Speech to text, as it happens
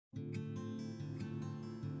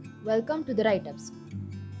Welcome to the Write Ups.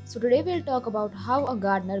 So, today we'll talk about how a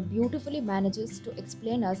gardener beautifully manages to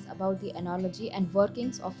explain us about the analogy and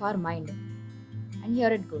workings of our mind. And here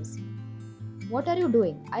it goes. What are you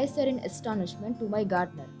doing? I said in astonishment to my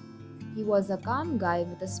gardener. He was a calm guy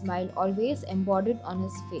with a smile always embodied on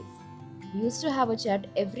his face. We used to have a chat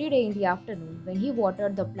every day in the afternoon when he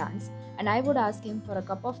watered the plants, and I would ask him for a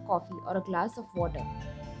cup of coffee or a glass of water.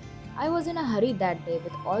 I was in a hurry that day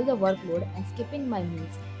with all the workload and skipping my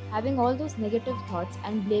meals, having all those negative thoughts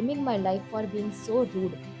and blaming my life for being so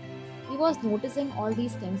rude. He was noticing all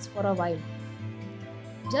these things for a while,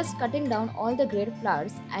 just cutting down all the great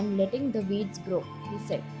flowers and letting the weeds grow, he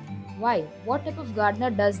said. Why? What type of gardener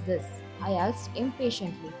does this? I asked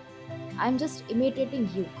impatiently. I'm just imitating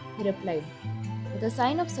you, he replied. With a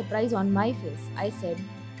sign of surprise on my face, I said,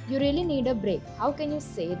 You really need a break. How can you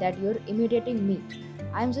say that you're imitating me?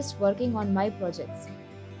 I'm just working on my projects.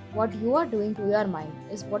 What you are doing to your mind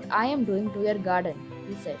is what I am doing to your garden,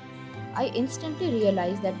 he said. I instantly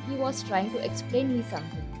realized that he was trying to explain me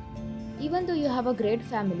something. Even though you have a great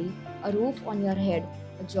family, a roof on your head,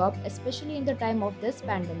 a job, especially in the time of this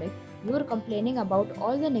pandemic, you are complaining about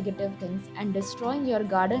all the negative things and destroying your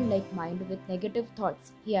garden like mind with negative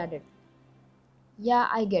thoughts, he added. Yeah,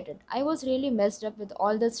 I get it. I was really messed up with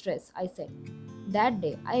all the stress, I said. That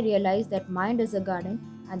day, I realized that mind is a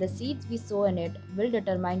garden and the seeds we sow in it will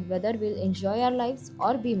determine whether we'll enjoy our lives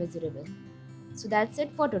or be miserable. So that's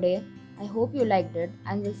it for today. I hope you liked it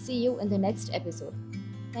and we'll see you in the next episode.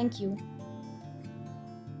 Thank you.